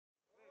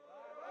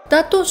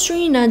Datuk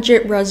Seri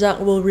Najib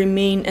Razak will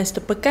remain as the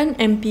Pekan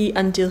MP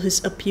until his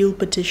appeal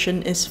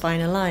petition is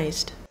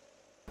finalised.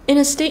 In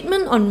a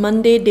statement on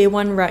Monday,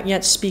 Dewan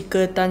Rakyat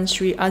Speaker Tan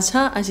Sri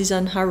Azhar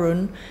Azizan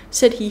Harun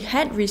said he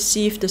had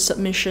received the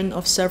submission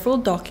of several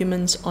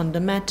documents on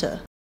the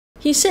matter.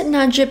 He said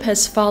Najib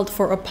has filed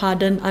for a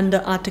pardon under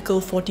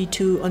Article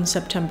 42 on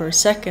September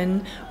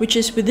 2nd, which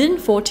is within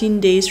 14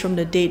 days from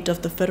the date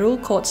of the Federal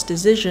Court's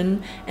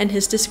decision, and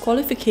his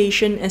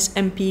disqualification as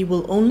MP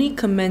will only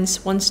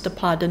commence once the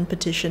pardon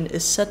petition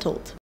is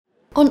settled.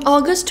 On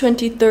August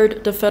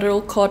 23rd, the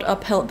Federal Court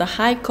upheld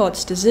the High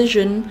Court's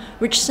decision,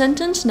 which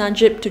sentenced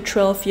Najib to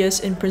 12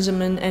 years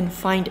imprisonment and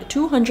fined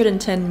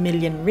 210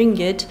 million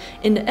ringgit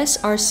in the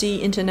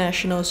SRC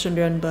International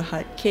Sundaran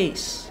Berhad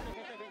case.